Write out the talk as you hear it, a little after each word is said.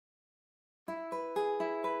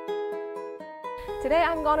Today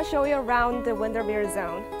I'm going to show you around the Windermere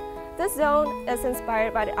zone. This zone is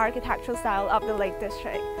inspired by the architectural style of the Lake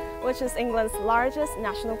District, which is England's largest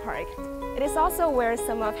national park. It is also where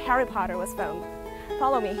some of Harry Potter was filmed.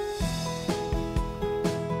 Follow me.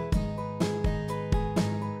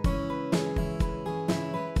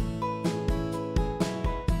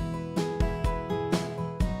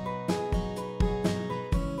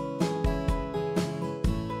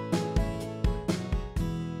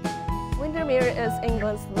 Windermere is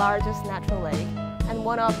England's largest natural lake and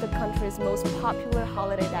one of the country's most popular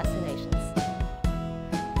holiday destinations.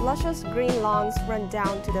 Luscious green lawns run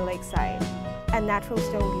down to the lakeside, and natural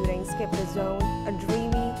stone buildings give the zone a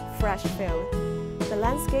dreamy, fresh feel. The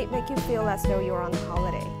landscape makes you feel as though you're on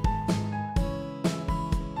holiday.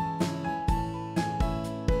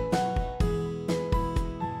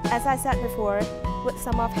 As I said before, with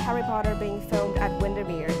some of Harry Potter being filmed at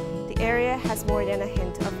Windermere, the area has more than a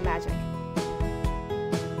hint of magic.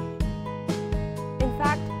 In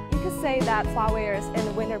fact, you could say that flowers in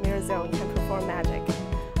the Windermere zone can perform magic.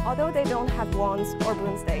 Although they don't have wands or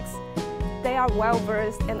broomsticks, they are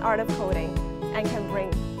well-versed in art of coding and can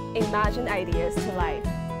bring imagined ideas to life.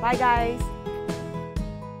 Bye guys!